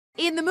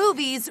in the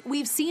movies,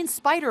 we've seen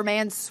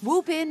Spider-Man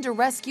swoop in to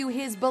rescue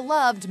his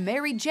beloved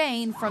Mary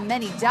Jane from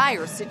many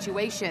dire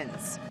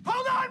situations.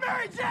 Hold on,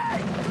 Mary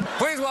Jane!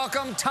 Please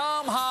welcome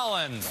Tom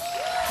Holland.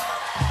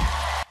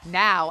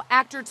 Now,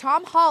 actor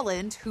Tom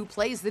Holland, who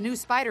plays the new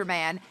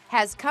Spider-Man,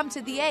 has come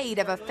to the aid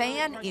of a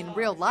fan in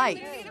real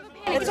life.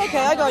 It's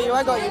okay, I got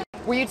you.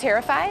 Were you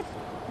terrified?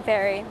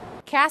 Very.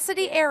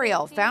 Cassidy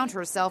Ariel found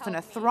herself in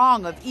a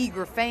throng of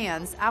eager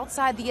fans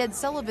outside the Ed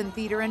Sullivan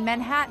Theater in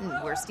Manhattan,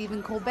 where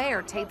Stephen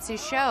Colbert tapes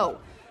his show.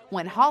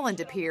 When Holland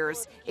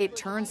appears, it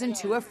turns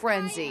into a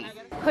frenzy.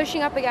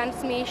 Pushing up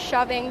against me,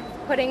 shoving,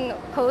 putting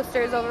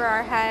posters over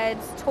our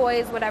heads,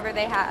 toys, whatever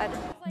they had.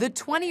 The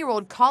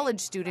 20-year-old college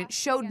student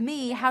showed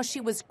me how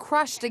she was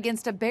crushed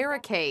against a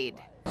barricade.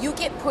 You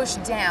get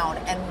pushed down,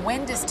 and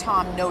when does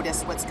Tom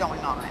notice what's going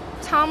on?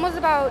 Tom was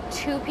about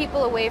 2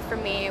 people away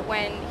from me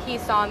when he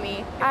saw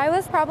me. I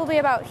was probably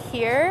about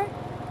here,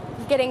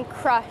 getting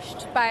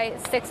crushed by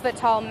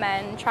 6-foot-tall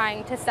men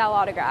trying to sell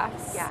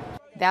autographs. Yeah.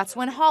 That's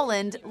when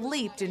Holland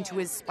leaped into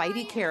his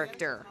Spidey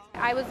character.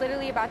 I was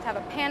literally about to have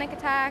a panic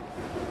attack.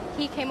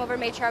 He came over,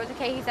 made sure I was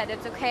okay. He said,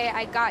 "It's okay,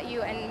 I got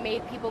you," and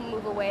made people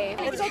move away.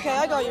 It's okay,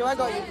 I got you.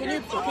 Can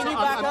you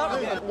back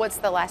up? What's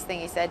the last thing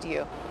he said to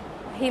you?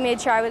 He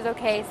made sure I was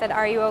okay. He said,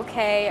 "Are you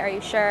okay? Are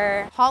you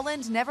sure?"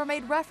 Holland never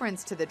made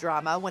reference to the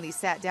drama when he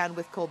sat down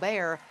with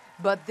Colbert,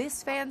 but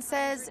this fan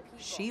says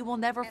she will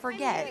never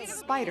forget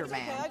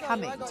Spider-Man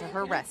coming to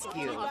her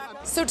rescue.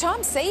 So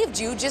Tom saved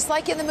you just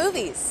like in the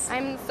movies.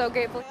 I'm so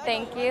grateful.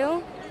 Thank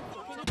you.